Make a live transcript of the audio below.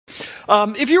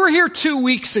If you were here 2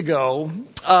 weeks ago,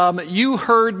 you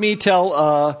heard me tell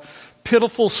a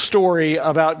pitiful story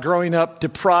about growing up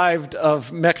deprived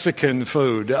of Mexican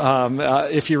food,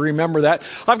 if you remember that.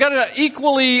 I've got an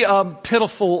equally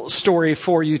pitiful story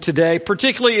for you today,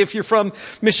 particularly if you're from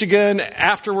Michigan.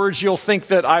 Afterwards, you'll think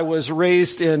that I was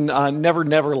raised in Never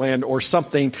Neverland or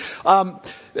something.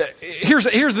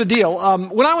 Here's the deal.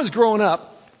 When I was growing up,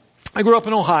 I grew up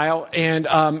in Ohio,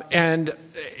 and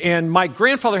my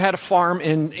grandfather had a farm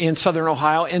in southern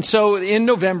Ohio. And so in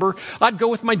November, I'd go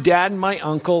with my dad and my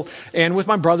uncle and with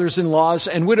my brothers-in-laws,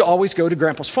 and we'd always go to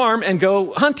Grandpa's farm and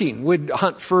go hunting. We'd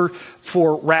hunt for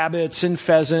rabbits and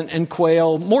pheasant and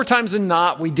quail. More times than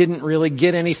not, we didn't really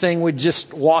get anything. We'd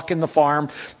just walk in the farm.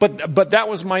 But that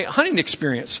was my hunting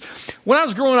experience. When I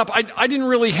was growing up, I didn't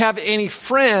really have any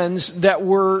friends that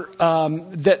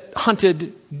that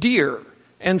hunted deer.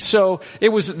 And so it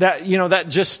was that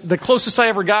just the closest I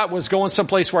ever got was going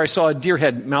someplace where I saw a deer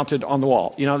head mounted on the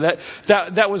wall.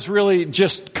 That was really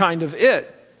just kind of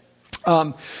it.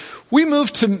 We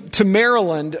moved to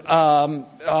Maryland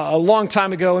a long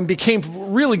time ago and became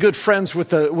really good friends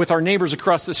with our neighbors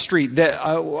across the street.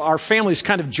 Our families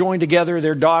kind of joined together.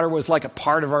 Their daughter was like a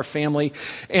part of our family,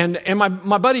 and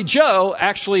my buddy Joe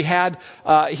actually had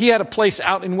a place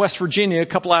out in West Virginia, a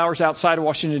couple hours outside of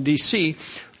Washington D.C.,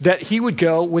 that he would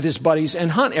go with his buddies and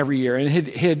hunt every year. And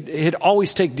he'd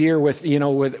always take deer with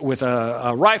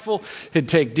a rifle. He'd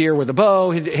take deer with a bow.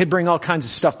 He'd bring all kinds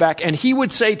of stuff back. And he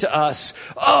would say to us,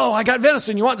 "Oh, I got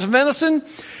venison. You want some venison?"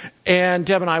 And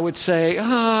Deb and I would say,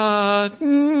 "No,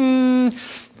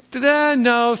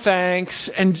 thanks."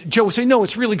 And Joe would say, "No,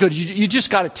 it's really good. You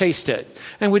just got to taste it."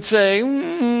 And we'd say,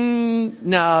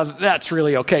 "No, that's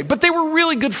really okay." But they were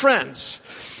really good friends.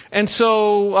 And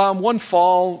so one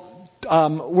fall,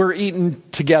 we're eating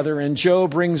together, and Joe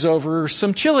brings over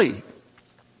some chili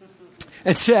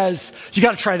and says, "You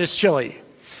got to try this chili.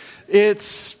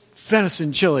 It's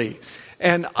venison chili."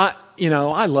 And I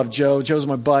love Joe. Joe's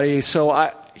my buddy, so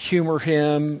I humor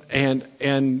him.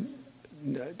 And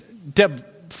Deb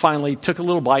finally took a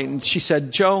little bite, and she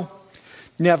said, "Joe,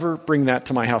 never bring that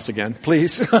to my house again,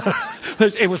 please."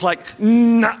 It was like,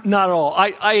 not at all.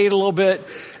 I ate a little bit,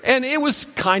 and it was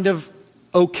kind of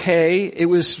okay. It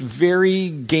was very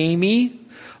gamey,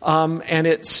 and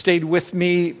it stayed with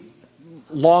me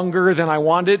longer than I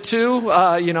wanted it to.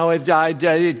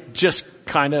 It just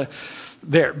kind of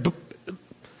there.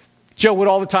 Joe would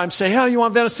all the time say, "Oh, you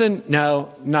want venison?" "No,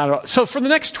 not at all." So for the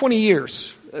next 20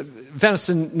 years,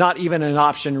 venison not even an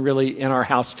option really in our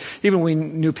house. Even we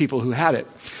knew people who had it.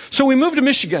 So we moved to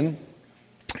Michigan,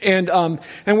 and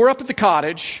we're up at the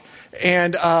cottage.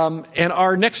 And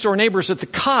our next door neighbors at the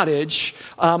cottage,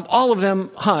 all of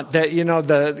them hunt.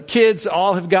 The kids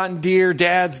all have gotten deer.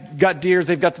 Dad's got deers.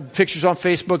 They've got the pictures on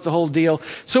Facebook, the whole deal.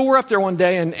 So we're up there one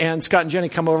day, and Scott and Jenny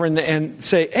come over and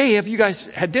say, "Hey, have you guys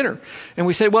had dinner?" And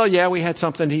we say, "Well, yeah, we had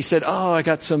something." He said, "Oh, I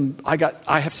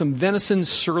have some venison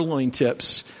sirloin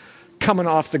tips coming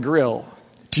off the grill.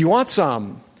 Do you want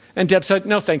some?" And Deb said,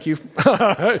 "No, thank you."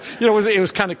 It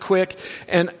was kind of quick.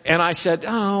 And I said,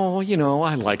 "Oh,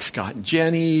 I like Scott and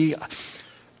Jenny.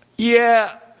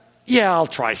 Yeah, I'll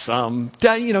try some.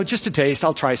 Just a taste,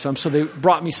 I'll try some." So they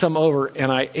brought me some over,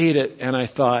 and I ate it, and I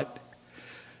thought,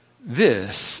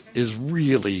 this is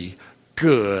really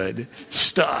good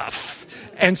stuff.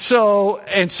 And so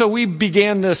we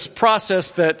began this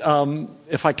process that,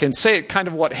 if I can say it, kind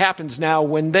of what happens now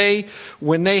when they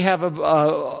have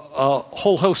a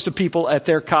whole host of people at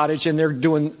their cottage and they're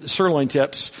doing sirloin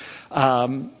tips.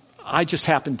 I just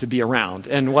happen to be around,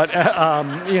 and what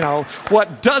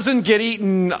doesn't get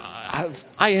eaten,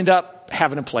 I end up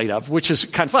having a plate of, which is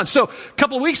kind of fun. So a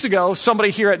couple of weeks ago, somebody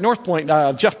here at North Point,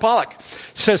 Jeff Pollock,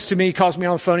 calls me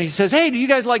on the phone. He says, "Hey, do you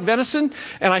guys like venison?"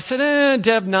 And I said,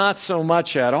 "Deb, not so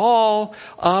much at all.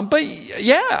 But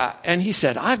yeah." And he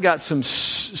said, "I've got some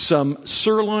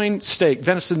sirloin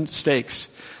venison steaks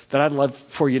that I'd love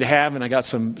for you to have. And I got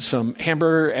some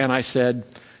hamburger." And I said,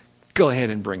 "Go ahead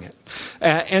and bring it."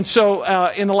 And so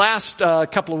in the last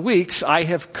couple of weeks, I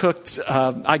have cooked,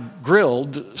 I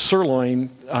grilled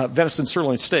venison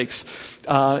sirloin steaks,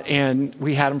 and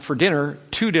we had them for dinner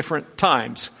 2 different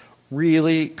times.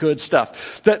 Really good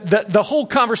stuff. The whole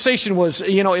conversation was,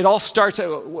 it all starts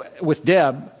with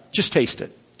Deb, "Just taste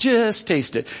it. Just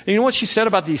taste it." And you know what she said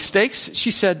about these steaks?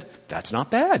 She said, "That's not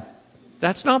bad.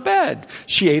 That's not bad."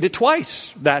 She ate it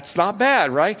twice. That's not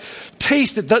bad, right?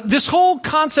 Taste it. This whole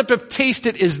concept of taste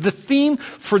it is the theme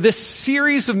for this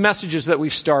series of messages that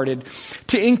we've started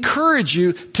to encourage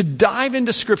you to dive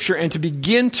into Scripture and to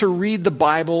begin to read the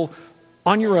Bible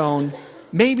on your own,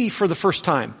 maybe for the first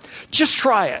time. Just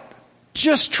try it.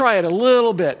 Just try it a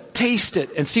little bit, taste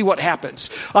it, and see what happens.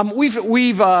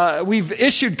 We've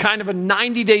issued kind of a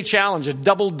 90-day challenge, a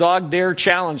double dog dare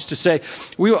challenge to say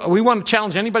we want to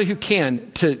challenge anybody who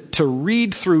can to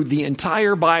read through the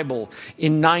entire Bible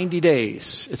in 90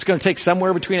 days. It's going to take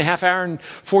somewhere between a half hour and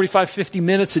 45, 50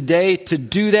 minutes a day to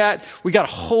do that. We got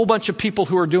a whole bunch of people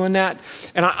who are doing that,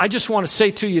 and I just want to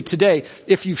say to you today,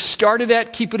 if you've started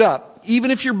that, keep it up.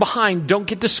 Even if you're behind, don't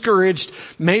get discouraged.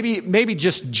 Maybe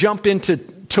just jump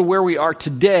into where we are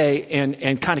today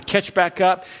and kind of catch back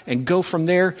up and go from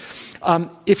there.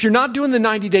 If you're not doing the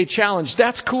 90-day challenge,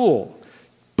 that's cool.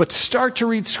 But start to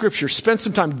read Scripture. Spend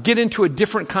some time. Get into a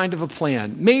different kind of a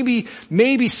plan.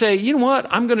 Maybe say, you know what?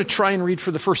 I'm going to try and read for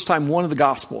the first time one of the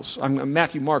Gospels.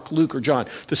 Matthew, Mark, Luke, or John.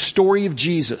 The story of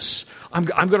Jesus. I'm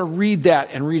going to read that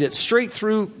and read it straight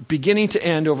through, beginning to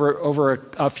end over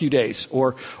a few days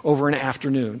or over an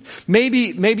afternoon.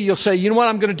 Maybe you'll say, you know what?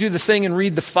 I'm going to do the thing and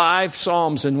read the 5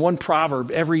 Psalms and 1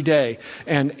 Proverb every day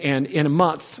and in a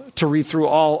month to read through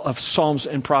all of Psalms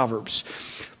and Proverbs.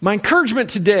 My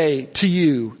encouragement today to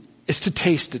you is to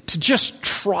taste it, to just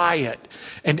try it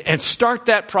and start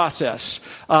that process.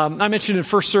 I mentioned in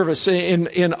first service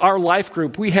in our life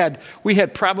group, we had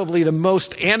probably the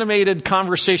most animated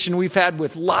conversation we've had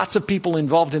with lots of people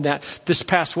involved in that this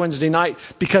past Wednesday night,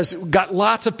 because we got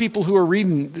lots of people who are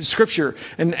reading Scripture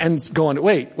and going,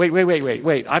 wait.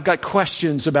 I've got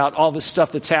questions about all this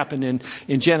stuff that's happened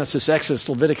in Genesis, Exodus,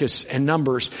 Leviticus, and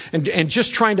Numbers, and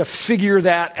just trying to figure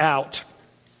that out.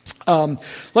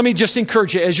 Let me just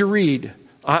encourage you as you read.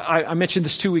 I mentioned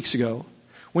this 2 weeks ago.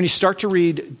 When you start to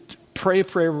read, pray a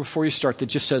prayer before you start that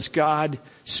just says, God,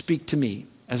 speak to me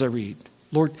as I read.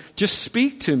 Lord, just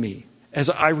speak to me as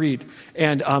I read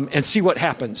and see what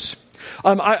happens.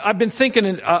 I've been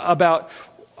thinking about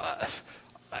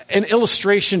an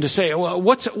illustration to say, well,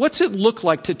 what's it look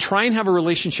like to try and have a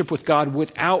relationship with God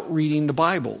without reading the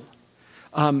Bible?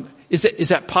 Is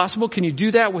that possible? Can you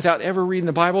do that without ever reading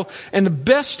the Bible? And the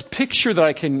best picture that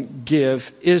I can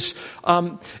give is,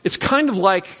 it's kind of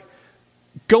like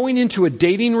going into a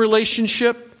dating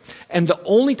relationship, and the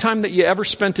only time that you ever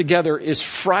spend together is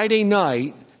Friday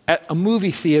night at a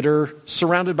movie theater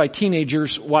surrounded by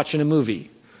teenagers watching a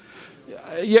movie.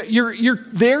 You're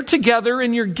there together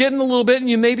and you're getting a little bit, and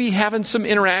you may be having some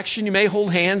interaction. You may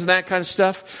hold hands and that kind of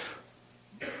stuff.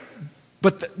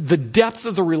 But the depth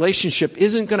of the relationship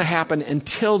isn't going to happen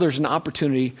until there's an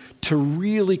opportunity to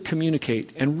really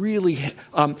communicate and really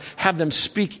have them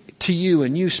speak to you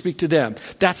and you speak to them.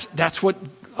 That's what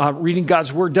reading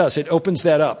God's Word does. It opens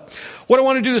that up. What I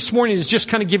want to do this morning is just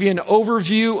kind of give you an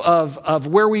overview of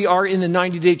where we are in the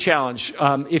 90-day challenge.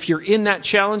 If you're in that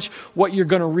challenge, what you're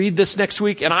going to read this next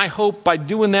week. And I hope by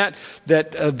doing that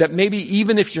maybe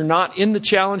even if you're not in the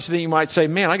challenge, then you might say,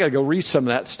 man, I got to go read some of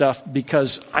that stuff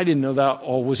because I didn't know that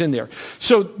all was in there.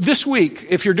 So this week,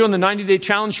 if you're doing the 90-day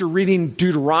challenge, you're reading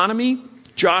Deuteronomy,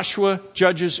 Joshua,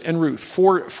 Judges, and Ruth.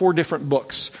 Four different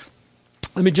books.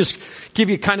 Let me just give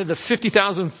you kind of the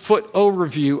 50,000-foot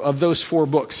overview of those 4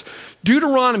 books.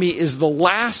 Deuteronomy is the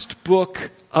last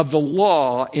book of the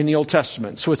law in the Old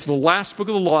Testament. So it's the last book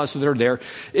of the laws that are there.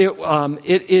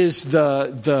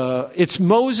 It's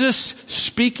Moses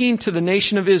speaking to the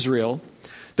nation of Israel.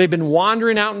 They've been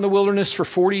wandering out in the wilderness for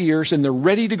 40 years, and they're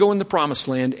ready to go in the promised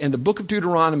land. And the book of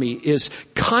Deuteronomy is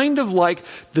kind of like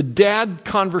the dad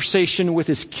conversation with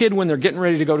his kid when they're getting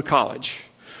ready to go to college.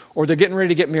 Or they're getting ready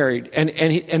to get married.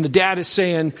 And the dad is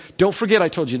saying, don't forget I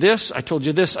told you this, I told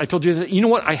you this, I told you that. You know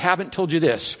what? I haven't told you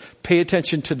this. Pay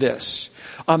attention to this.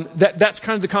 That's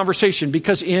kind of the conversation,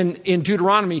 because in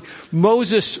Deuteronomy,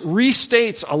 Moses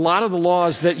restates a lot of the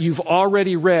laws that you've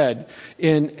already read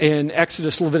in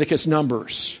Exodus, Leviticus,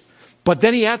 Numbers. But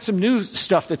then he adds some new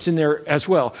stuff that's in there as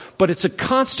well. But it's a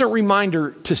constant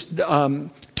reminder to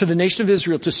the nation of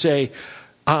Israel to say,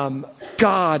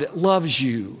 God loves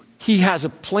you. He has a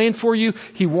plan for you.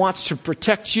 He wants to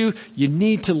protect you. You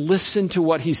need to listen to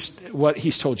what he's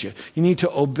told you. You need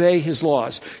to obey his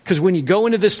laws. Because when you go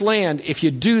into this land, if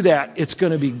you do that, it's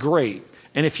going to be great.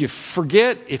 And if you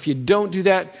forget, if you don't do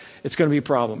that, it's going to be a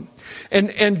problem.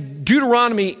 And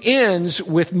Deuteronomy ends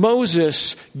with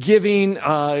Moses giving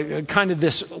kind of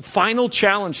this final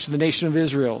challenge to the nation of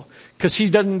Israel, because he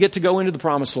doesn't get to go into the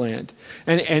promised land.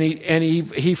 And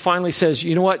he finally says,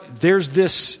 you know what? There's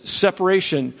this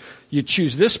separation. You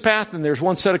choose this path and there's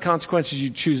one set of consequences. You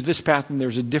choose this path and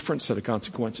there's a different set of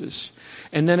consequences.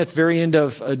 And then at the very end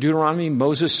of Deuteronomy,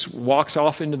 Moses walks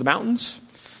off into the mountains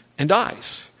and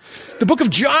dies. The book of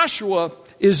Joshua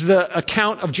is the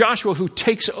account of Joshua, who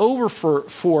takes over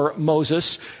for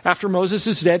Moses after Moses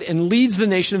is dead and leads the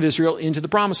nation of Israel into the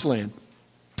promised land.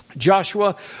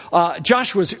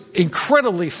 Joshua's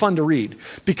incredibly fun to read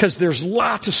because there's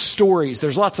lots of stories,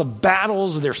 there's lots of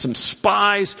battles, there's some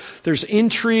spies, there's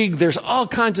intrigue, there's all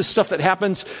kinds of stuff that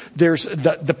happens. There's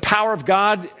the power of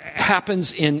God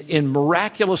happens in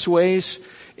miraculous ways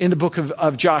in the book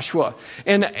of Joshua.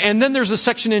 And then there's a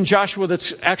section in Joshua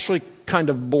that's actually kind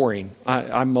of boring.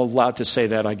 I'm allowed to say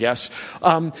that, I guess.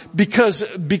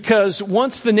 Because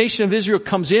once the nation of Israel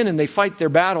comes in and they fight their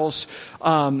battles,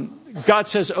 God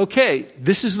says, okay,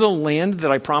 this is the land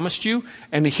that I promised you,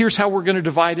 and here's how we're going to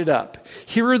divide it up.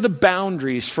 Here are the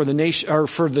boundaries for the nation, or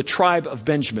for the tribe of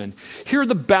Benjamin. Here are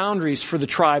the boundaries for the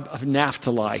tribe of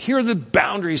Naphtali. Here are the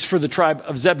boundaries for the tribe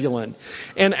of Zebulun.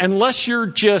 And unless you're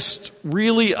just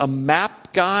really a map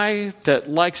guy that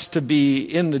likes to be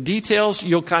in the details,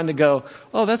 you'll kind of go,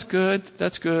 oh, that's good.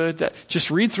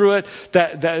 Just read through it.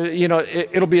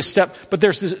 It'll be a step. But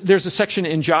there's a section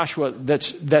in Joshua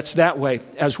that's that way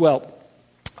as well.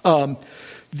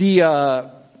 There's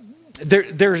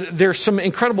some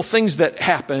incredible things that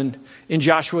happen in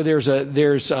Joshua.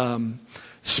 There's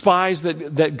spies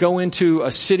that go into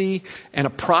a city, and a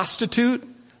prostitute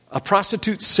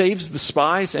saves the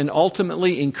spies and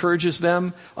ultimately encourages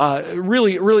them.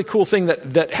 Really, really cool thing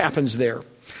that happens there.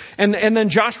 And then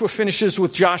Joshua finishes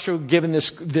with Joshua giving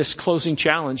this closing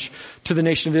challenge to the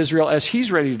nation of Israel as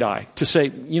he's ready to die, to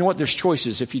say, you know what, there's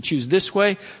choices. If you choose this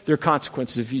way, there are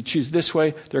consequences. If you choose this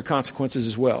way, there are consequences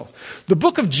as well. The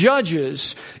book of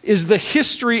Judges is the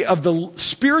history of the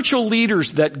spiritual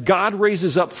leaders that God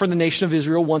raises up for the nation of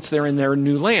Israel once they're in their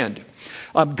new land.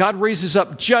 God raises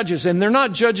up judges, and they're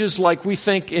not judges like we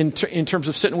think in terms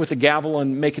of sitting with a gavel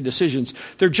and making decisions.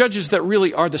 They're judges that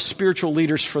really are the spiritual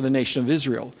leaders for the nation of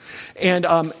Israel.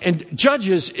 And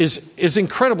Judges is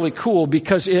incredibly cool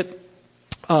because it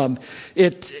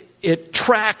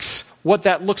tracks what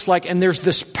that looks like, and there's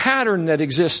this pattern that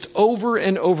exists over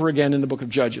and over again in the book of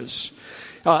Judges.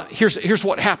 Here's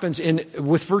what happens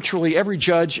with virtually every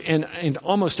judge and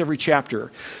almost every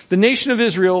chapter. The nation of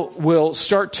Israel will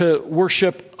start to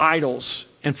worship idols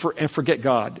and forget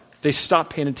God. They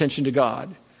stop paying attention to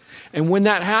God. And when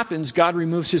that happens, God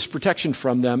removes his protection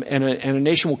from them, and a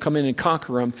nation will come in and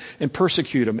conquer them and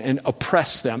persecute them and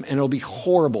oppress them, and it'll be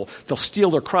horrible. They'll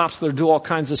steal their crops, they'll do all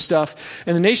kinds of stuff.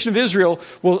 And the nation of Israel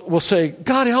will say,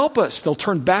 God, help us. They'll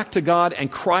turn back to God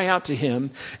and cry out to him.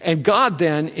 And God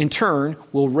then, in turn,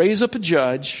 will raise up a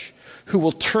judge who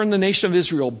will turn the nation of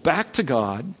Israel back to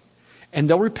God, and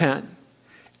they'll repent.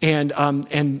 And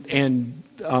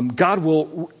God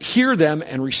will hear them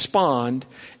and respond,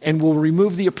 and will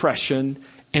remove the oppression,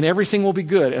 and everything will be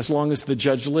good as long as the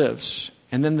judge lives.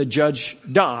 And then the judge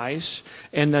dies,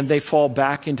 and then they fall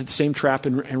back into the same trap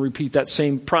and repeat that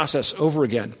same process over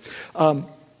again.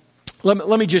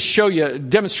 Let me just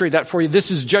demonstrate that for you.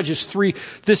 This is Judges 3.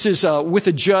 This is with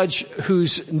a judge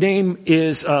whose name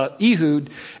is Ehud,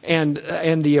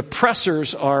 and the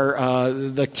oppressors are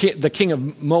the king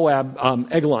of Moab,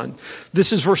 Eglon.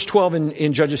 This is verse 12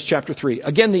 in Judges chapter 3.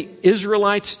 Again, the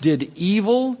Israelites did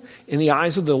evil in the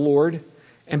eyes of the Lord,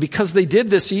 and because they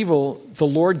did this evil, the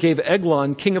Lord gave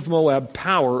Eglon, king of Moab,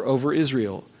 power over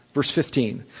Israel. Verse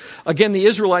 15. Again, the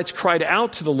Israelites cried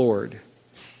out to the Lord,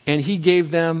 and he gave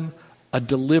them a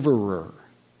deliverer.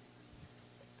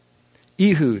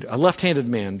 Ehud, a left-handed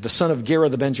man, the son of Gera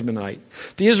the Benjaminite.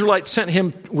 The Israelites sent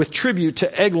him with tribute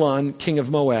to Eglon, king of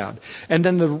Moab. And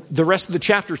then the rest of the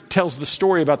chapter tells the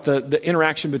story about the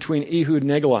interaction between Ehud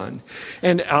and Eglon.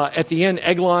 And at the end,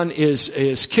 Eglon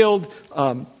is killed.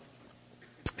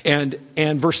 And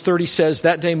verse 30 says,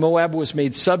 that day Moab was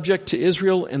made subject to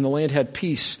Israel, and the land had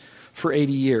peace for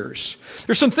 80 years.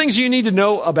 There's some things you need to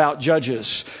know about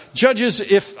Judges. Judges,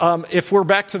 if we're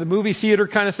back to the movie theater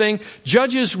kind of thing,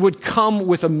 Judges would come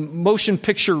with a motion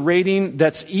picture rating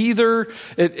that's either,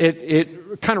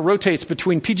 it kind of rotates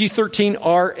between PG-13,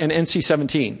 R, and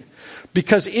NC-17.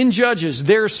 Because in Judges,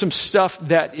 there's some stuff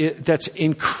that's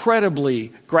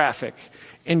incredibly graphic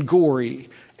and gory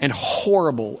and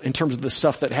horrible in terms of the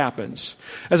stuff that happens.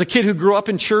 As a kid who grew up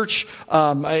in church,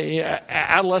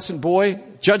 adolescent boy,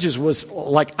 Judges was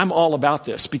like, I'm all about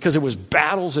this, because it was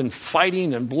battles and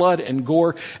fighting and blood and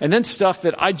gore, and then stuff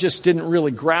that I just didn't really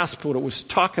grasp what it was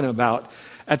talking about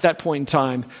at that point in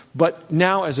time. But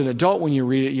now as an adult, when you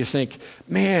read it, you think,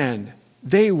 man,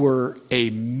 they were a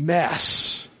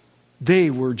mess. They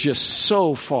were just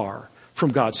so far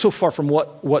from God, so far from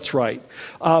what's right.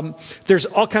 There's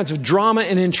all kinds of drama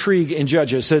and intrigue in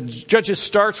Judges. Judges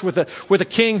starts with a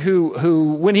king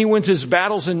who when he wins his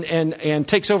battles and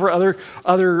takes over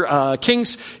other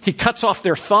kings, he cuts off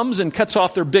their thumbs and cuts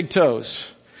off their big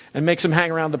toes. and makes them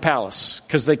hang around the palace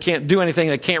because they can't do anything.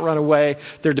 They can't run away.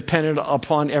 They're dependent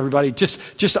upon everybody.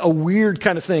 Just a weird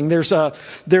kind of thing. There's a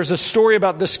story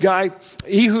about this guy.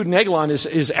 Ehud and Eglon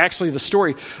is actually the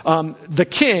story. The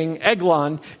king,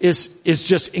 Eglon, is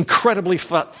just incredibly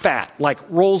fat, like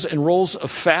rolls and rolls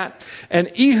of fat. And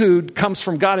Ehud comes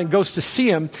from God and goes to see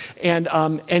him, and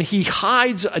he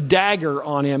hides a dagger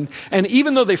on him. And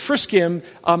even though they frisk him,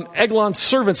 Eglon's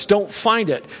servants don't find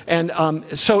it. And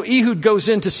so Ehud goes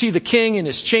in to see the king in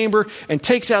his chamber and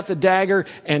takes out the dagger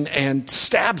and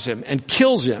stabs him and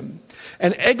kills him.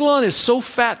 And Eglon is so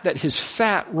fat that his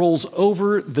fat rolls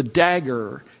over the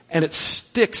dagger and it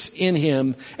sticks in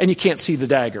him and you can't see the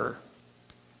dagger.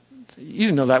 You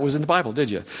didn't know that was in the Bible, did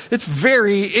you? It's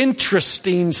very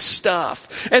interesting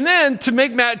stuff. And then to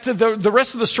make the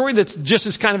rest of the story that's just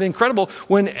as kind of incredible,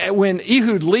 when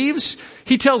Ehud leaves,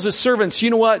 he tells his servants, you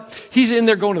know what? He's in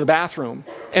there going to the bathroom.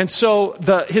 And so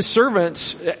his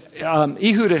servants,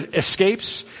 Ehud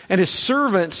escapes, and his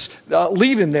servants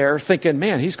leave him there thinking,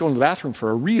 man, he's going to the bathroom for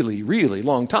a really, really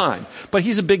long time. But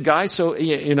he's a big guy, so,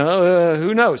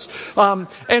 who knows?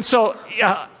 And so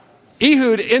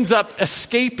Ehud ends up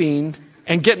escaping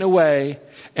and getting away,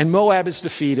 and Moab is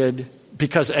defeated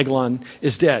because Eglon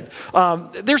is dead.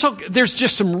 There's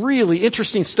just some really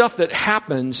interesting stuff that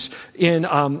happens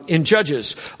in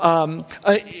Judges.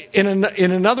 In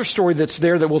another story that's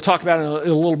there that we'll talk about in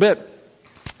a little bit,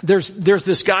 there's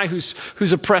this guy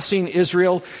who's oppressing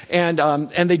Israel, and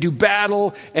they do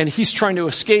battle, and he's trying to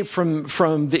escape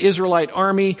from the Israelite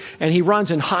army, and he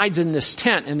runs and hides in this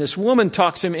tent, and this woman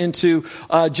talks him into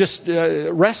just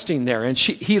resting there, and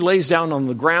he lays down on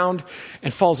the ground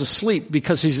and falls asleep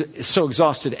because he's so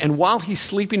exhausted. And while he's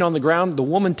sleeping on the ground, the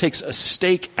woman takes a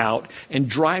stake out and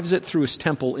drives it through his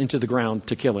temple into the ground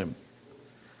to kill him.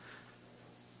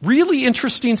 Really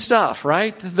interesting stuff,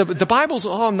 right? The Bible's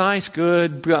all nice,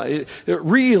 good,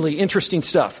 really interesting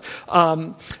stuff.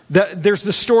 There's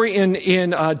the story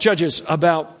in Judges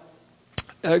about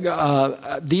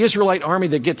the Israelite army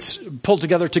that gets pulled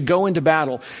together to go into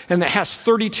battle, and that has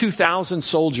 32,000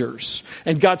 soldiers.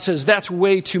 And God says, that's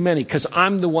way too many, because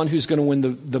I'm the one who's going to win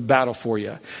the battle for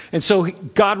you. And so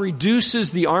God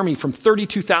reduces the army from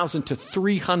 32,000 to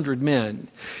 300 men.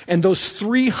 And those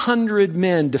 300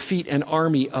 men defeat an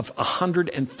army of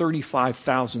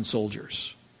 135,000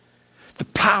 soldiers. The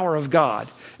power of God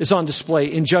is on display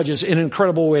in Judges in an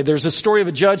incredible way. There's a story of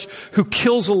a judge who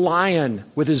kills a lion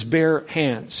with his bare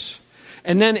hands.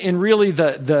 And then in really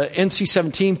the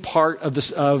NC-17 part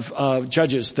of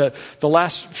Judges, the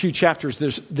last few chapters,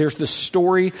 there's the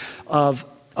story of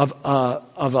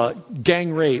a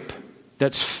gang rape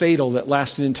that's fatal, that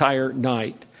lasts an entire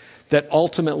night, that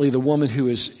ultimately the woman who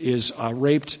is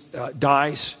raped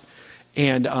dies.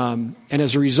 And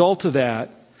as a result of that,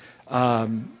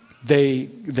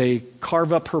 They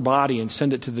carve up her body and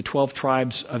send it to the 12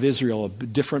 tribes of Israel, a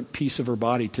different piece of her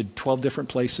body, to 12 different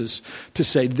places, to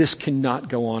say, this cannot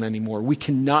go on anymore. We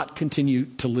cannot continue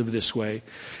to live this way.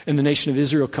 And the nation of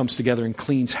Israel comes together and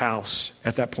cleans house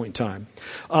at that point in time.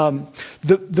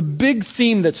 The big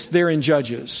theme that's there in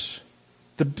Judges,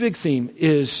 the big theme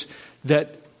is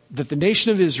that the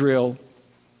nation of Israel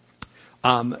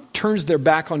turns their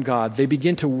back on God. They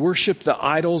begin to worship the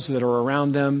idols that are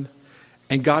around them.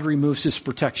 And God removes his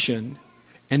protection,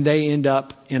 and they end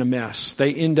up in a mess.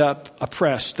 They end up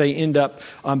oppressed. They end up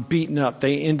beaten up.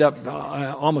 They end up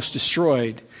almost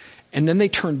destroyed. And then they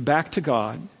turn back to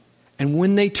God. And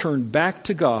when they turn back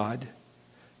to God,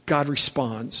 God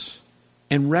responds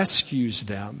and rescues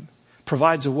them,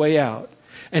 provides a way out.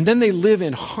 And then they live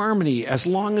in harmony as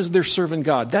long as they're serving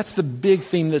God. That's the big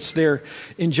theme that's there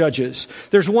in Judges.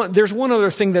 There's one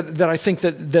other thing that I think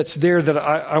that's there that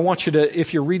I want you to,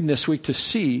 if you're reading this week, to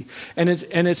see. And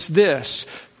it's this.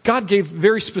 God gave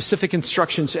very specific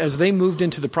instructions as they moved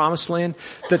into the promised land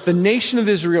that the nation of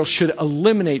Israel should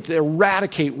eliminate,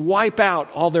 eradicate, wipe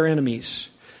out all their enemies.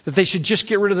 That they should just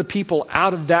get rid of the people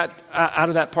out of that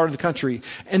part of the country.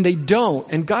 And they don't.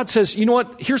 And God says, you know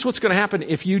what? Here's what's going to happen.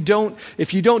 If you don't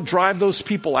drive those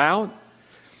people out,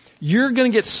 you're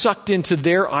going to get sucked into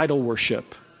their idol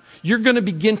worship. You're going to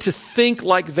begin to think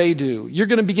like they do. You're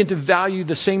going to begin to value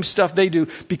the same stuff they do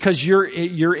because you're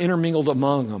intermingled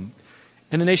among them.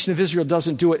 And the nation of Israel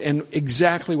doesn't do it. And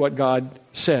exactly what God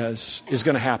says is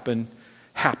going to happen,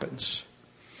 happens.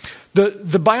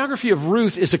 The biography of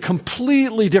Ruth is a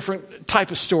completely different type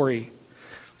of story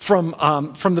from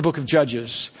the book of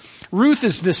Judges. Ruth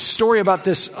is this story about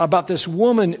this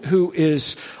woman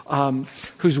who's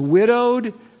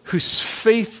widowed, who's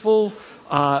faithful,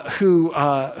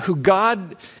 who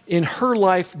God in her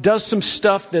life does some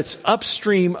stuff that's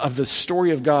upstream of the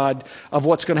story of God, of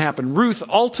what's going to happen. Ruth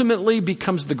ultimately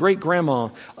becomes the great-grandma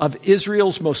of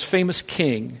Israel's most famous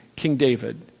king, King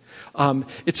David.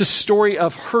 It's a story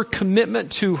of her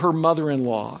commitment to her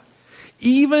mother-in-law.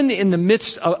 Even in the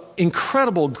midst of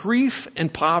incredible grief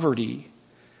and poverty,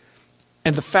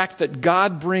 and the fact that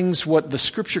God brings what the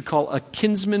scripture call a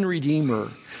kinsman redeemer.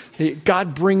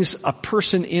 God brings a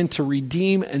person in to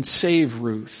redeem and save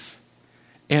Ruth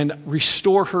and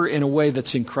restore her in a way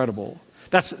that's incredible.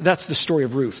 That's the story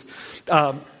of Ruth.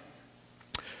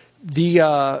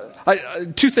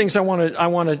 Two things I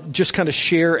want to just kind of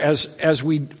share as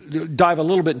we dive a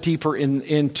little bit deeper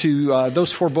into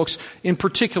those four books, in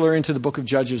particular into the book of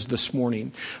Judges this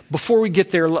morning. Before we get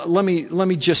there, let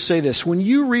me just say this: when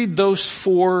you read those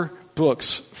four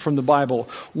books from the Bible,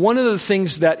 one of the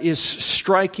things that is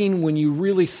striking when you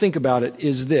really think about it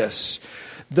is this: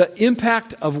 the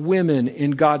impact of women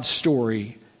in God's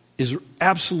story is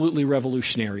absolutely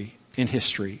revolutionary in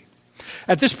history.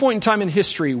 At this point in time in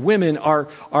history, women are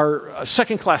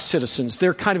second-class citizens.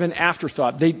 They're kind of an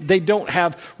afterthought. They don't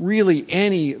have really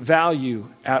any value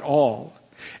at all.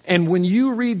 And when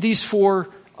you read these four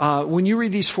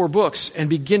books and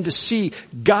begin to see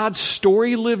God's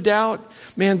story lived out,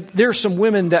 man, there are some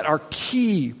women that are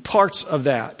key parts of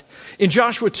that. In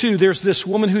Joshua 2, there's this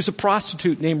woman who's a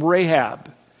prostitute named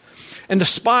Rahab. And the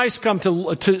spies come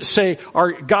to say,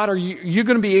 God, are you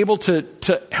going to be able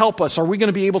to help us? Are we going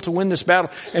to be able to win this battle?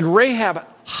 And Rahab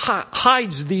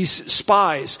hides these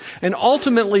spies. And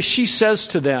ultimately she says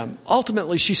to them,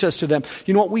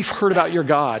 you know what, we've heard about your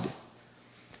God.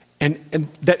 And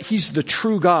that he's the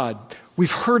true God.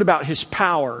 We've heard about his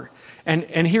power.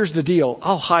 And here's the deal.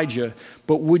 I'll hide you,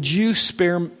 but would you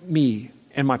spare me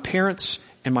and my parents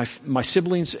and my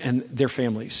siblings and their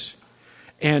families?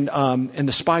 And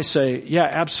the spies say, yeah,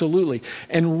 absolutely.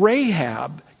 And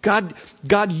Rahab,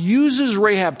 God uses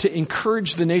Rahab to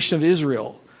encourage the nation of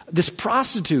Israel. This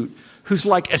prostitute who's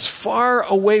like as far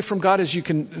away from God as you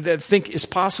can think is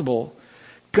possible.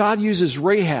 God uses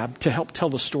Rahab to help tell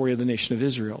the story of the nation of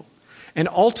Israel. And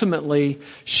ultimately,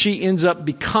 she ends up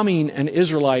becoming an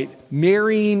Israelite,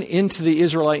 marrying into the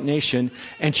Israelite nation,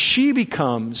 and she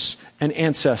becomes an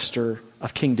ancestor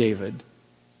of King David.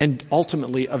 And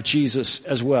ultimately of Jesus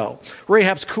as well.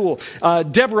 Rahab's cool.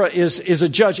 Deborah is a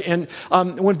judge, and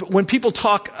when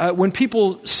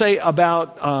people say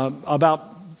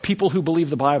about people who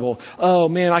believe the Bible, oh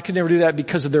man, I could never do that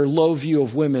because of their low view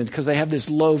of women, because they have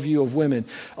this low view of women.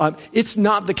 It's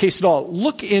not the case at all.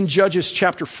 Look in Judges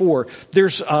chapter 4.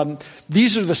 These are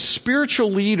the spiritual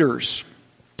leaders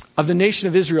of the nation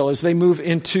of Israel as they move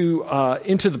into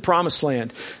the promised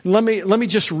land. Let me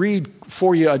just read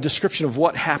for you a description of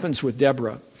what happens with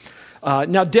Deborah.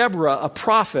 Now Deborah, a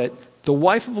prophet, the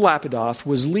wife of Lapidoth,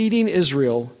 was leading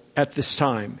Israel at this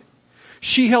time.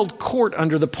 She held court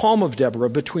under the palm of Deborah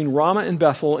between Ramah and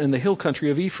Bethel in the hill country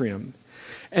of Ephraim.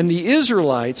 And the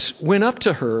Israelites went up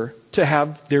to her to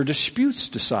have their disputes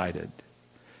decided.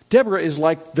 Deborah is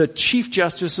like the chief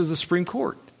justice of the Supreme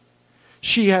Court.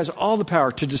 She has all the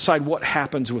power to decide what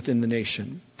happens within the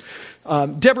nation.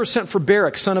 Deborah sent for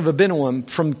Barak, son of Abinoam,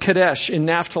 from Kadesh in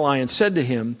Naphtali, and said to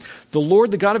him, the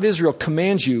Lord, the God of Israel,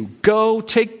 commands you, go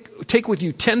take with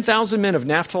you 10,000 men of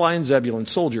Naphtali and Zebulun,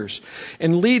 soldiers,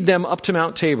 and lead them up to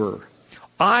Mount Tabor.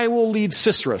 I will lead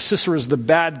Sisera. Sisera is the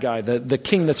bad guy, the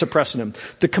king that's oppressing him,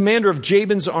 the commander of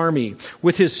Jabin's army,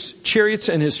 with his chariots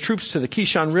and his troops to the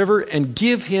Kishon River, and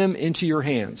give him into your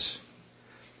hands.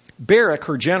 Barak,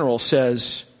 her general,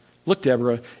 says, look,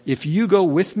 Deborah, if you go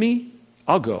with me,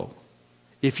 I'll go.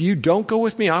 If you don't go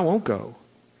with me, I won't go.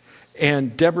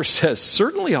 And Deborah says,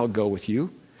 certainly I'll go with you.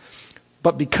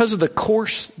 But because of the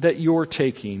course that you're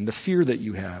taking, the fear that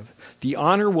you have, the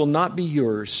honor will not be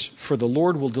yours, for the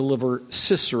Lord will deliver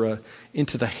Sisera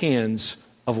into the hands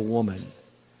of a woman.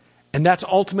 And that's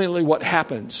ultimately what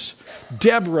happens.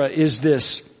 Deborah is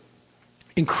this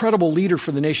incredible leader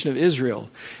for the nation of Israel.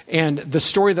 And the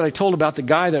story that I told about the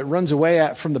guy that runs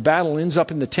away from the battle, ends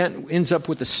up in the tent, ends up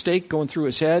with a stake going through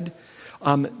his head.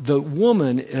 The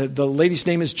woman, the lady's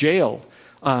name is Jael.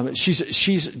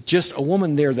 She's just a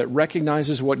woman there that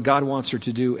recognizes what God wants her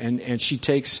to do. And she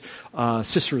takes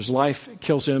Sisera's life,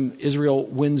 kills him. Israel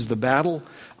wins the battle.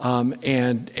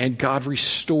 And God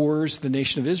restores the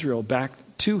nation of Israel back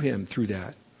to him through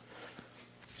that.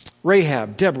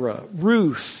 Rahab, Deborah,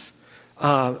 Ruth.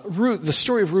 The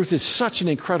story of Ruth is such an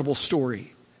incredible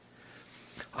story.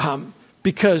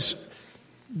 Because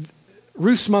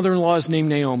Ruth's mother-in-law is named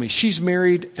Naomi. She's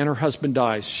married and her husband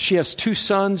dies. She has two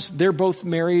sons. They're both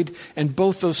married and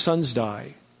both those sons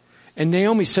die. And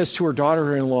Naomi says to her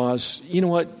daughter-in-laws, you know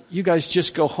what, you guys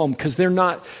just go home, because her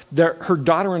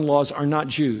daughter-in-laws are not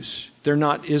Jews. They're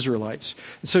not Israelites.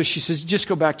 And so she says, just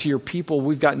go back to your people.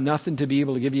 We've got nothing to be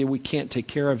able to give you. We can't take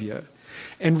care of you.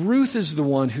 And Ruth is the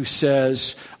one who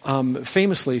says,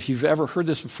 famously, if you've ever heard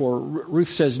this before, Ruth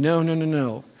says,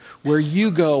 no. Where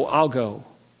you go, I'll go.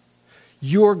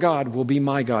 Your God will be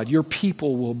my God. Your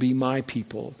people will be my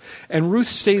people. And Ruth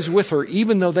stays with her,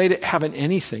 even though they haven't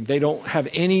anything. They don't have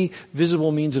any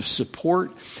visible means of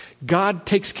support. God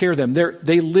takes care of them.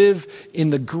 They live in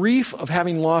the grief of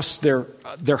having lost their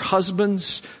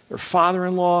husbands, their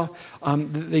father-in-law.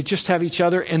 They just have each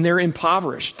other, and they're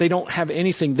impoverished. They don't have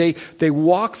anything. They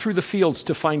walk through the fields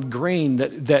to find grain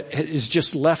that is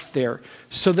just left there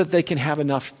so that they can have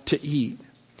enough to eat.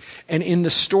 And in the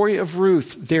story of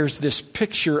Ruth, there's this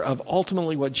picture of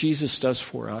ultimately what Jesus does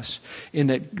for us, in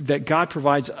that God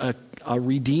provides a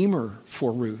redeemer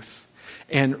for Ruth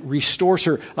and restores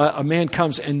her. A man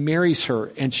comes and marries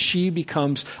her, and she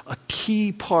becomes a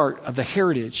key part of the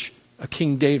heritage of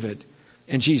King David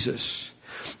and Jesus.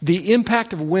 The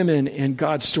impact of women in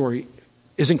God's story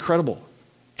is incredible,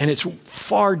 and it's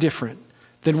far different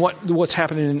than what's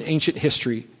happening in ancient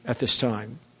history at this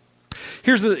time.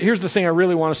 Here's the thing I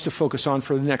really want us to focus on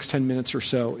for the next 10 minutes or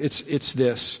so. It's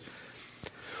this.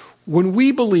 When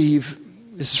we believe,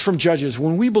 this is from Judges,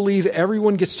 when we believe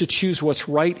everyone gets to choose what's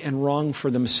right and wrong for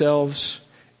themselves,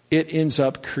 it ends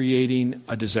up creating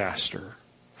a disaster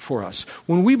for us.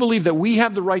 When we believe that we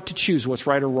have the right to choose what's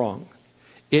right or wrong,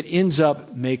 it ends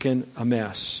up making a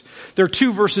mess. There are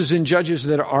two verses in Judges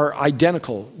that are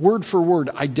identical, word for word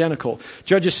identical.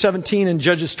 Judges 17 and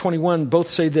Judges 21 both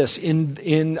say this.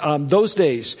 In those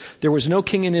days, there was no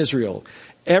king in Israel.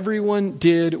 Everyone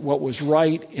did what was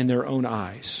right in their own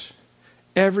eyes.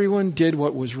 Everyone did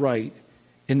what was right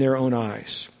in their own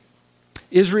eyes.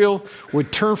 Israel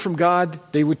would turn from God.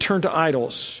 They would turn to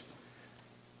idols.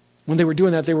 When they were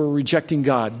doing that, they were rejecting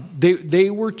God. They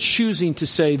were choosing to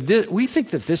say, we think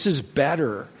that this is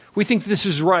better. We think this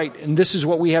is right, and this is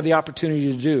what we have the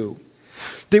opportunity to do.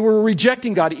 They were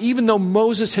rejecting God, even though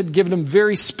Moses had given them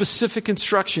very specific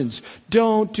instructions.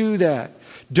 Don't do that.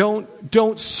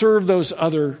 Don't serve those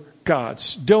other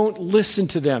gods. Don't listen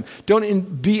to them.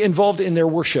 Don't be involved in their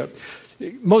worship.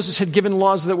 Moses had given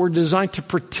laws that were designed to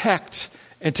protect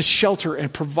and to shelter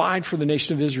and provide for the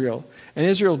nation of Israel. And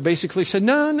Israel basically said,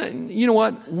 no, you know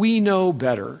what? We know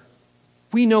better.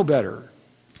 We know better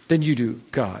than you do,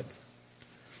 God.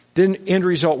 Then the end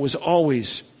result was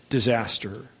always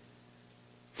disaster.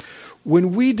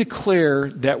 When we declare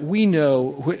that we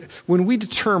know, when we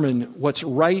determine what's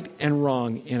right and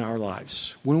wrong in our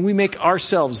lives, when we make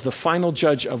ourselves the final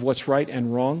judge of what's right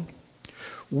and wrong,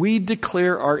 we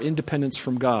declare our independence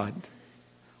from God.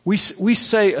 We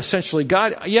say essentially,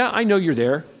 God, yeah, I know you're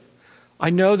there. I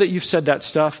know that you've said that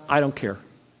stuff. I don't care.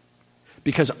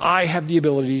 Because I have the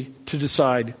ability to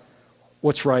decide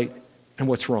what's right and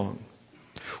what's wrong.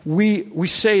 We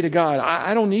say to God,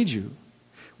 I don't need you.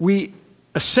 We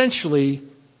essentially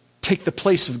take the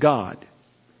place of God.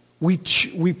 We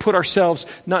put ourselves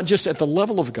not just at the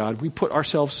level of God, we put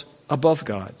ourselves above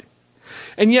God.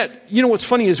 And yet, you know what's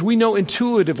funny is we know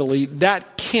intuitively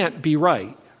that can't be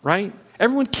right?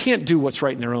 Everyone can't do what's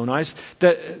right in their own eyes.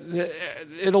 That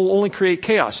it'll only create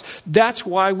chaos. That's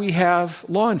why we have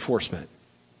law enforcement,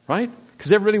 right?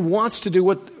 Because everybody wants to do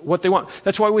what they want.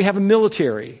 That's why we have a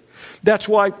military. That's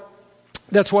why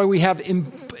we have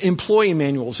employee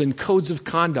manuals and codes of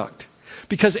conduct.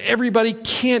 Because everybody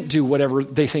can't do whatever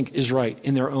they think is right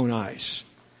in their own eyes.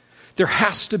 There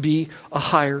has to be a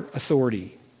higher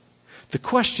authority. The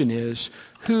question is,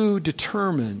 who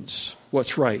determines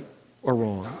what's right or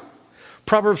wrong?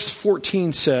 Proverbs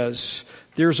 14 says,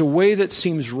 there's a way that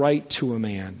seems right to a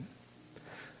man,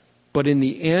 but in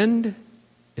the end,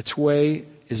 its way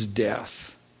is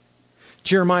death.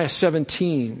 Jeremiah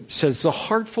 17 says, the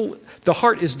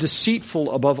heart is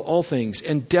deceitful above all things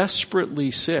and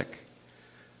desperately sick.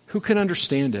 Who can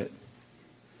understand it?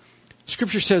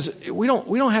 Scripture says we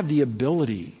don't have the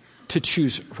ability to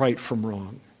choose right from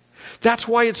wrong. That's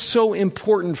why it's so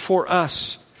important for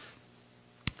us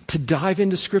to dive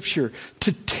into Scripture,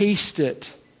 to taste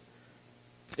it.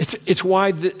 It's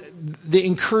why the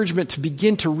encouragement to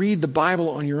begin to read the Bible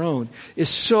on your own is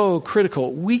so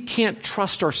critical. We can't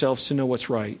trust ourselves to know what's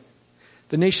right.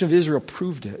 The nation of Israel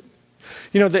proved it.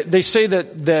 You know, they say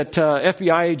that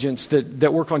FBI agents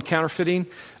that work on counterfeiting,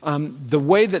 the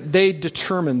way that they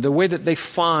determine, the way that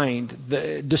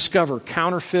they discover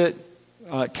counterfeit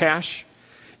cash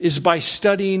is by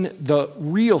studying the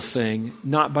real thing,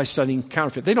 not by studying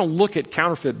counterfeit. They don't look at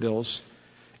counterfeit bills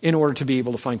in order to be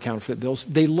able to find counterfeit bills.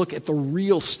 They look at the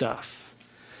real stuff,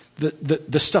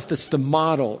 the stuff that's the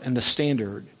model and the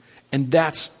standard, and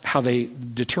that's how they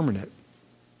determine it.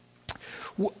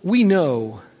 We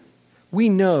know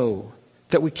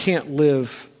that we can't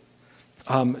live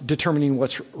determining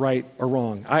what's right or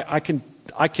wrong. I can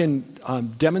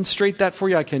demonstrate that for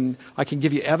you. I can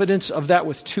give you evidence of that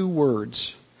with 2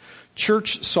 words: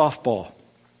 church softball.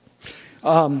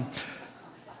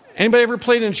 Anybody ever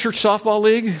played in a church softball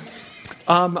league?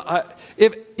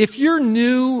 If you're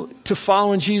new to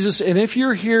following Jesus, and if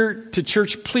you're here to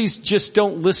church, please just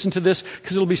don't listen to this,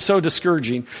 because it'll be so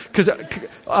discouraging. Because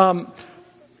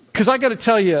I got to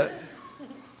tell you,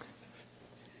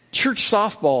 church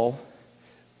softball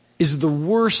is the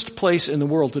worst place in the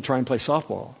world to try and play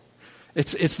softball.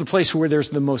 It's the place where there's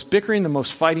the most bickering, the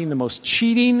most fighting, the most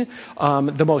cheating,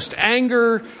 the most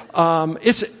anger.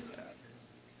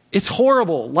 It's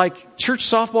horrible. Like, church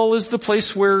softball is the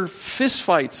place where fist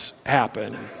fights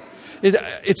happen.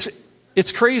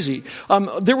 It's crazy.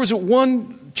 There was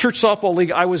one church softball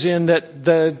league I was in that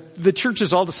the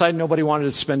churches all decided nobody wanted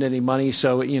to spend any money,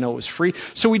 so it was free.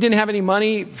 So we didn't have any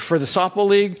money for the softball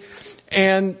league,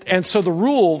 and so the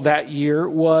rule that year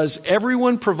was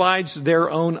everyone provides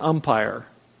their own umpire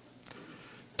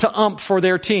to ump for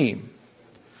their team.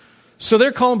 So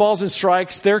they're calling balls and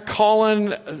strikes. They're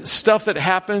calling stuff that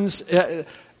happens.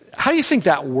 How do you think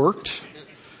that worked?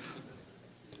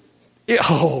 It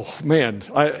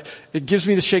gives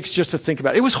me the shakes just to think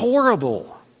about it. It was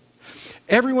horrible.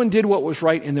 Everyone did what was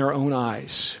right in their own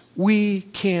eyes. We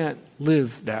can't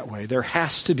live that way. There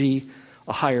has to be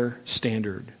a higher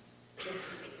standard.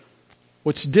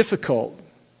 What's difficult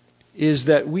is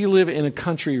that we live in a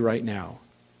country right now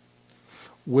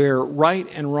where right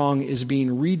and wrong is being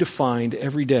redefined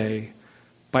every day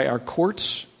by our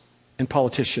courts and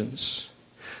politicians.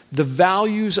 The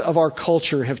values of our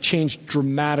culture have changed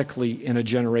dramatically in a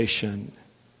generation,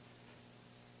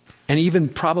 and even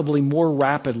probably more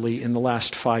rapidly in the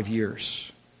last 5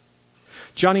 years.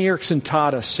 Johnny Erickson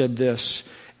Tada said this,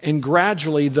 "And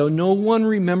gradually, though no one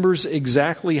remembers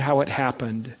exactly how it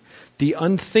happened, the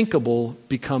unthinkable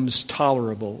becomes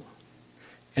tolerable,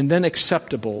 and then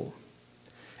acceptable,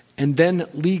 and then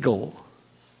legal,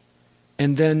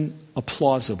 and then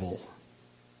applaudable."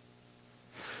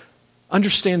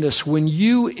 Understand this: when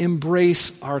you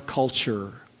embrace our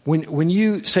culture, when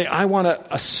you say, I want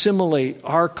to assimilate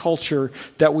our culture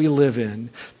that we live in,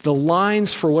 the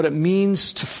lines for what it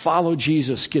means to follow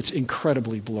Jesus gets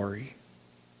incredibly blurry.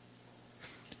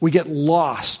 We get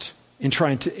lost in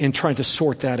trying to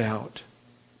sort that out.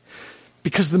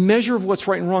 Because the measure of what's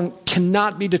right and wrong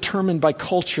cannot be determined by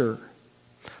culture,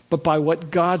 but by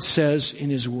what God says in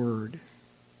His Word.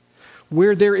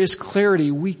 Where there is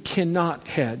clarity, we cannot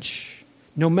hedge,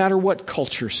 no matter what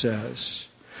culture says.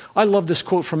 I love this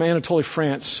quote from Anatole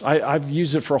France. I've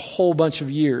used it for a whole bunch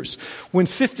of years.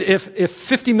 If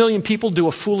 50 million people do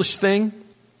a foolish thing,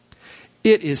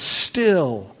 it is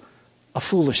still a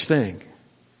foolish thing,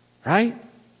 right?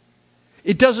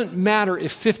 It doesn't matter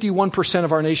if 51%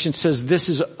 of our nation says this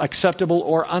is acceptable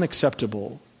or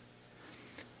unacceptable.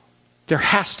 There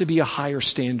has to be a higher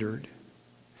standard.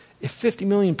 If 50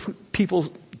 million people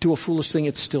do a foolish thing,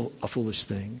 it's still a foolish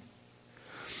thing.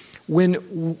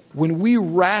 When we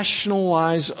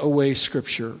rationalize away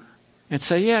Scripture and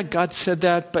say, yeah, God said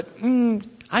that, but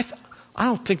I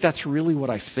don't think that's really what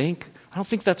I think. I don't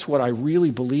think that's what I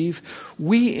really believe.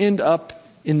 We end up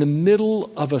in the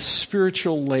middle of a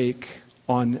spiritual lake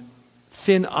on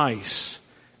thin ice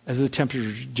as the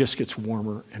temperature just gets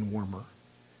warmer and warmer.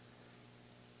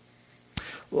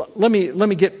 Let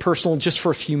me get personal just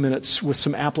for a few minutes with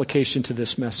some application to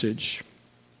this message.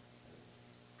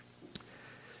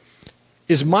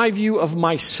 Is my view of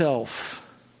myself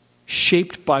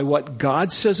shaped by what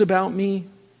God says about me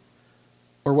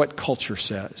or what culture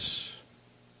says?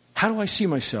 How do I see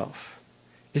myself?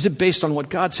 Is it based on what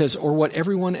God says or what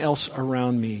everyone else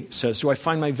around me says? Do I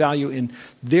find my value in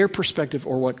their perspective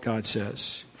or what God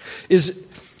says?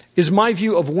 Is my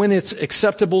view of when it's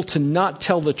acceptable to not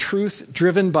tell the truth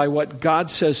driven by what God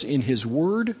says in His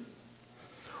Word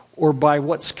or by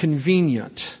what's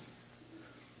convenient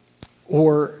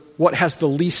or what has the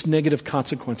least negative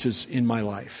consequences in my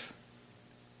life?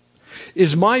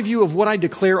 Is my view of what I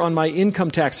declare on my income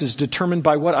taxes determined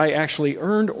by what I actually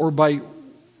earned or by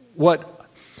what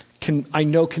I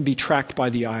know can be tracked by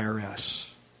the IRS?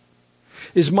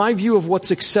 Is my view of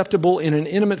what's acceptable in an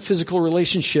intimate physical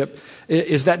relationship,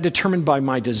 is that determined by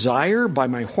my desire, by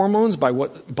my hormones, by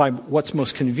what's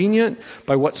most convenient,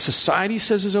 by what society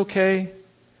says is okay,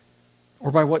 or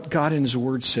by what God in His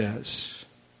Word says?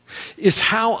 Is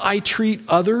how I treat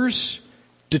others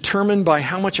determined by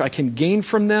how much I can gain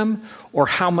from them, or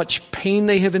how much pain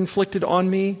they have inflicted on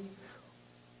me,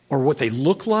 or what they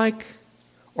look like,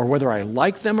 or whether I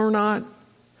like them or not?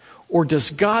 Or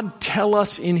does God tell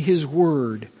us in His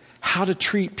Word how to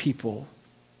treat people,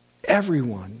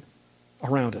 everyone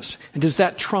around us? And does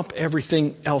that trump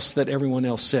everything else that everyone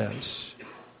else says?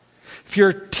 If you're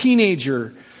a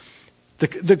teenager,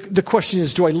 the question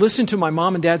is, do I listen to my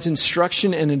mom and dad's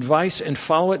instruction and advice and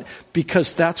follow it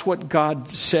because that's what God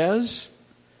says?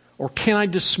 Or can I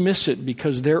dismiss it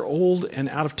because they're old and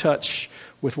out of touch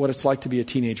with what it's like to be a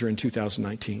teenager in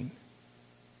 2019?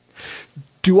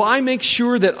 Do I make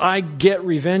sure that I get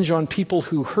revenge on people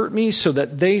who hurt me so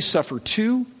that they suffer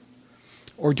too?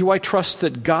 Or do I trust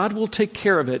that God will take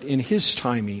care of it in His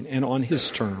timing and on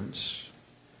His terms?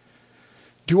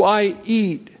 Do I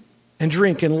eat and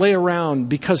drink and lay around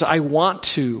because I want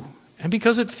to and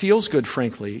because it feels good,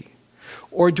 frankly?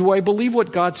 Or do I believe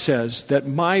what God says, that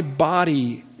my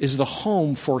body is the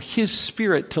home for His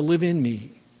Spirit to live in me?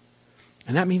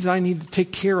 And that means I need to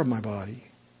take care of my body.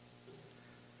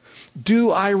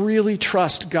 Do I really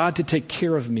trust God to take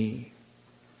care of me?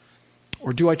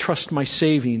 Or do I trust my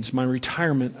savings, my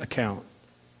retirement account,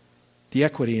 the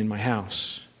equity in my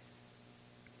house?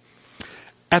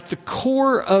 At the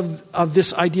core of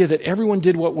this idea that everyone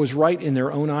did what was right in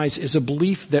their own eyes is a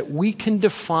belief that we can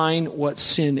define what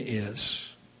sin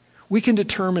is. We can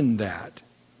determine that.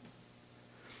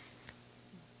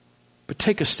 But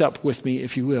take a step with me,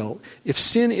 if you will. If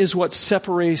sin is what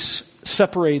separates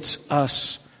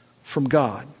us from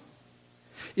God,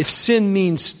 if sin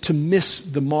means to miss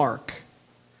the mark,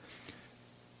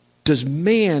 does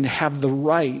man have the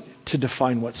right to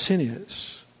define what sin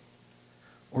is?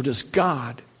 Or does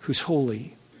God, who's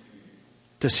holy,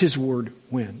 does His word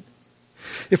win?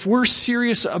 If we're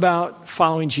serious about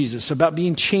following Jesus, about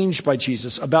being changed by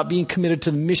Jesus, about being committed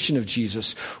to the mission of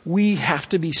Jesus, we have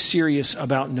to be serious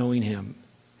about knowing Him.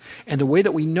 And the way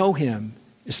that we know Him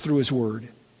is through His word.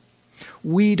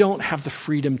 We don't have the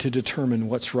freedom to determine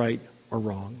what's right or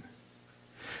wrong.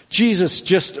 Jesus,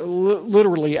 just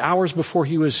literally hours before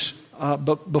he was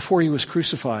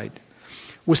crucified,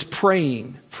 was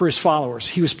praying for His followers.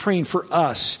 He was praying for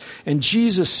us. And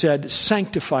Jesus said,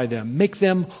 sanctify them, make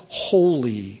them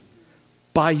holy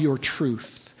by your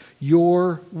truth.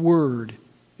 Your word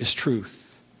is truth.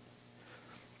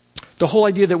 The whole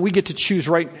idea that we get to choose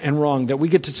right and wrong, that we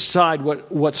get to decide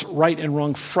what's right and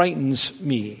wrong, frightens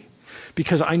me.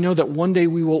 Because I know that one day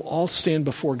we will all stand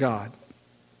before God.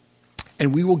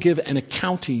 And we will give an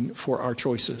accounting for our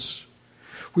choices.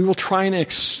 We will try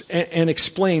and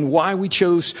explain why we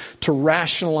chose to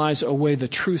rationalize away the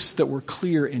truths that were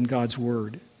clear in God's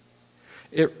word.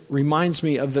 It reminds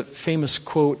me of the famous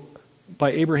quote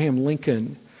by Abraham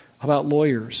Lincoln about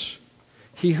lawyers.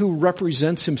 He who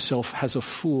represents himself has a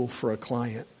fool for a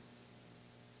client.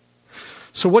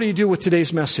 So what do you do with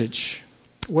today's message?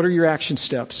 What are your action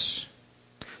steps?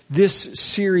 This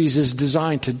series is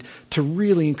designed to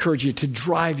really encourage you, to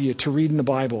drive you to read in the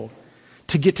Bible,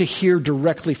 to get to hear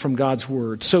directly from God's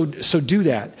word. So do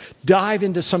that. Dive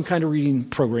into some kind of reading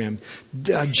program.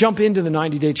 Jump into the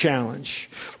 90-day challenge.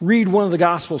 Read one of the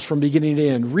Gospels from beginning to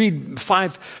end. Read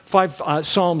five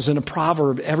Psalms and a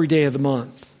proverb every day of the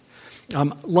month.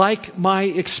 Like my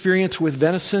experience with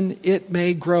venison, it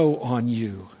may grow on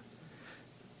you.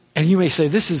 And you may say,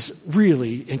 this is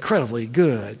really incredibly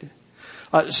good.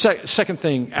 Second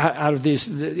thing out of these,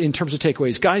 in terms of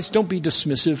takeaways, guys, don't be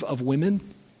dismissive of women.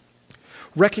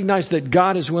 Recognize that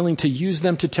God is willing to use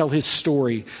them to tell His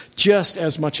story just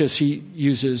as much as He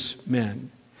uses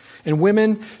men. And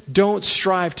women, don't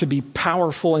strive to be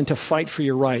powerful and to fight for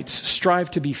your rights. Strive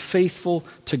to be faithful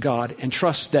to God and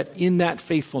trust that in that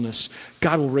faithfulness,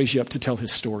 God will raise you up to tell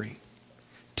His story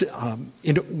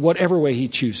in whatever way He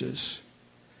chooses.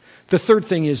 The third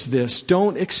thing is this: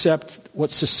 don't accept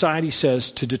what society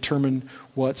says to determine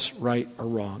what's right or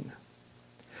wrong.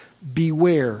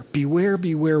 Beware, beware,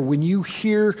 beware when you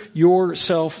hear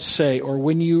yourself say, or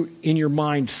when you in your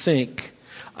mind think,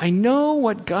 I know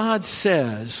what God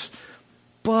says,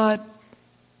 but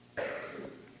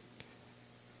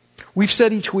we've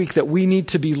said each week that we need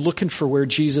to be looking for where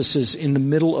Jesus is in the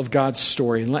middle of God's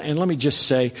story. And let me just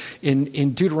say,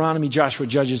 in Deuteronomy, Joshua,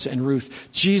 Judges, and Ruth,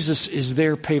 Jesus is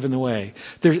there paving the way.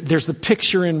 There's the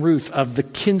picture in Ruth of the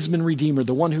kinsman redeemer,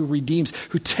 the one who redeems,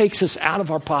 who takes us out of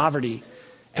our poverty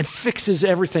and fixes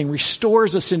everything,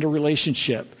 restores us into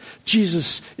relationship.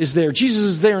 Jesus is there. Jesus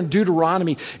is there in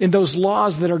Deuteronomy, in those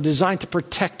laws that are designed to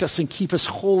protect us and keep us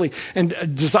holy and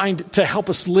designed to help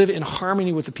us live in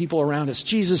harmony with the people around us.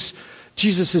 Jesus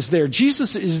is there.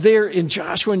 Jesus is there in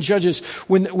Joshua and Judges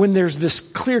when there's this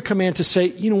clear command to say,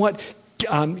 you know what?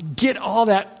 Get all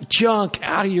that junk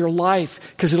out of your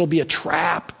life because it'll be a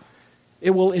trap.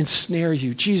 It will ensnare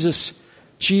you. Jesus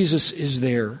is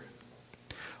there.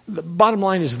 The bottom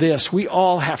line is this. We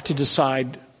all have to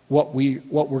decide what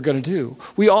we're going to do.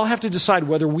 We all have to decide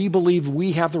whether we believe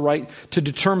we have the right to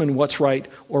determine what's right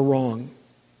or wrong.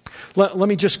 Let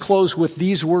me just close with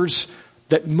these words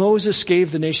that Moses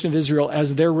gave the nation of Israel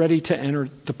as they're ready to enter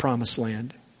the promised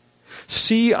land.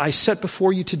 See, I set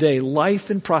before you today life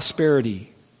and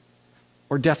prosperity,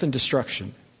 or death and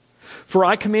destruction. For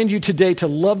I command you today to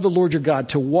love the Lord your God,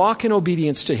 to walk in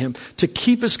obedience to him, to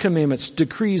keep his commandments,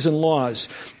 decrees, and laws.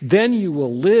 Then you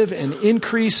will live and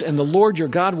increase, and the Lord your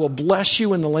God will bless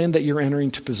you in the land that you're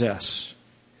entering to possess.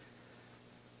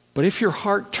 But if your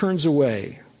heart turns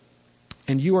away,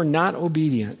 and you are not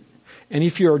obedient, and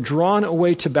if you are drawn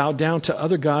away to bow down to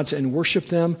other gods and worship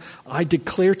them, I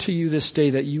declare to you this day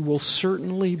that you will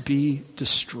certainly be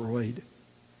destroyed.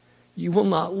 You will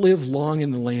not live long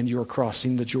in the land you are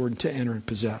crossing the Jordan to enter and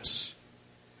possess.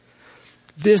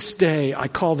 This day I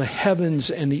call the heavens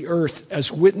and the earth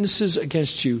as witnesses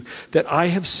against you that I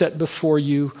have set before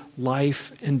you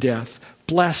life and death,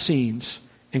 blessings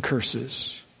and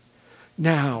curses.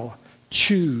 Now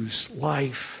choose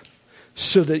life,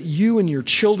 so that you and your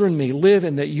children may live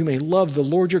and that you may love the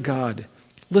Lord your God.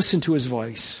 Listen to his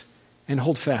voice and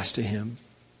hold fast to him.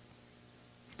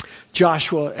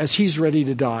 Joshua, as he's ready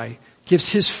to die, gives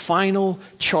his final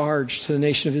charge to the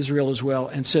nation of Israel as well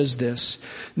and says this: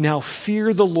 Now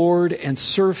fear the Lord and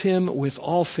serve him with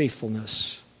all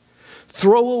faithfulness.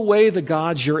 Throw away the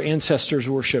gods your ancestors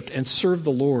worshipped and serve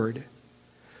the Lord.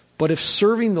 But if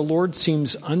serving the Lord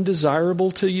seems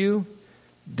undesirable to you,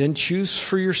 then choose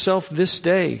for yourself this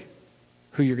day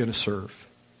who you're going to serve.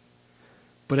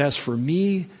 But as for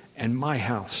me and my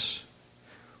house,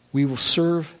 we will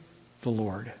serve the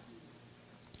Lord.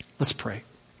 Let's pray.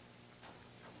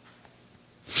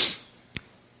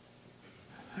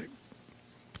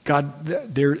 God,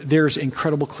 there's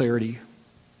incredible clarity,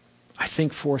 I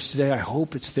think, for us today. I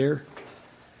hope it's there.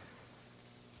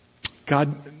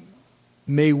 God,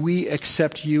 may we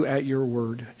accept you at your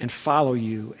word and follow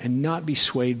you and not be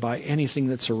swayed by anything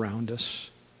that's around us.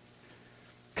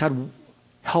 God,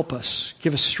 help us.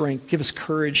 Give us strength. Give us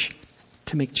courage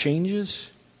to make changes.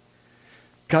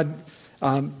 God,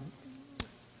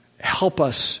 help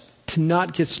us to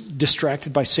not get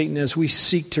distracted by Satan as we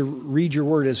seek to read your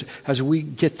word, as we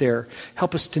get there.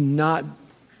 Help us to not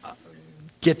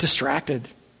get distracted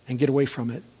and get away from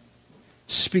it.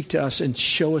 Speak to us and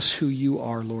show us who you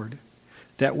are, Lord,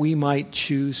 that we might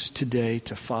choose today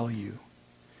to follow you.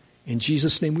 In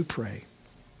Jesus' name we pray.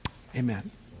 Amen.